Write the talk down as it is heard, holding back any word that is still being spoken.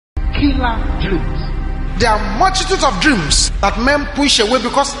killer dreams. There are multitudes of dreams that men push away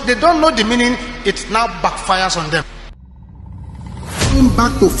because they don't know the meaning. It now backfires on them. Going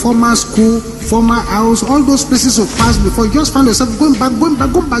back to former school, former house, all those places of past before, you just find yourself going back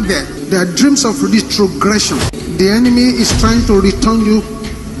there. There are dreams of retrogression. The enemy is trying to return you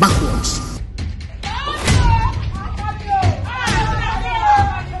backwards.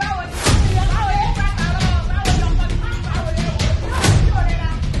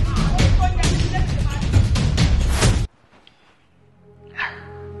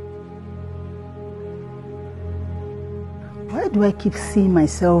 Why do I keep seeing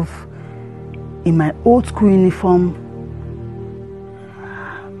myself in my old school uniform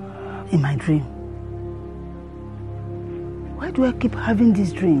in my dream? Why do I keep having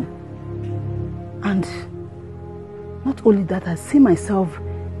this dream? And not only that, I see myself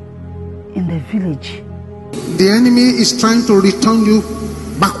in the village. The enemy is trying to return you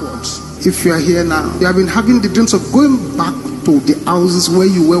backwards. If you are here now, you have been having the dreams of going back to the houses where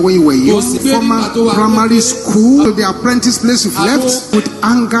you were when you were young, former primary school, to the apprentice place you've left, with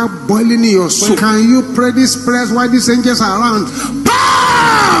anger boiling in your soul. Can you pray these prayers while these angels are around?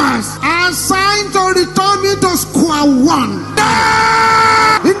 Pass! Answer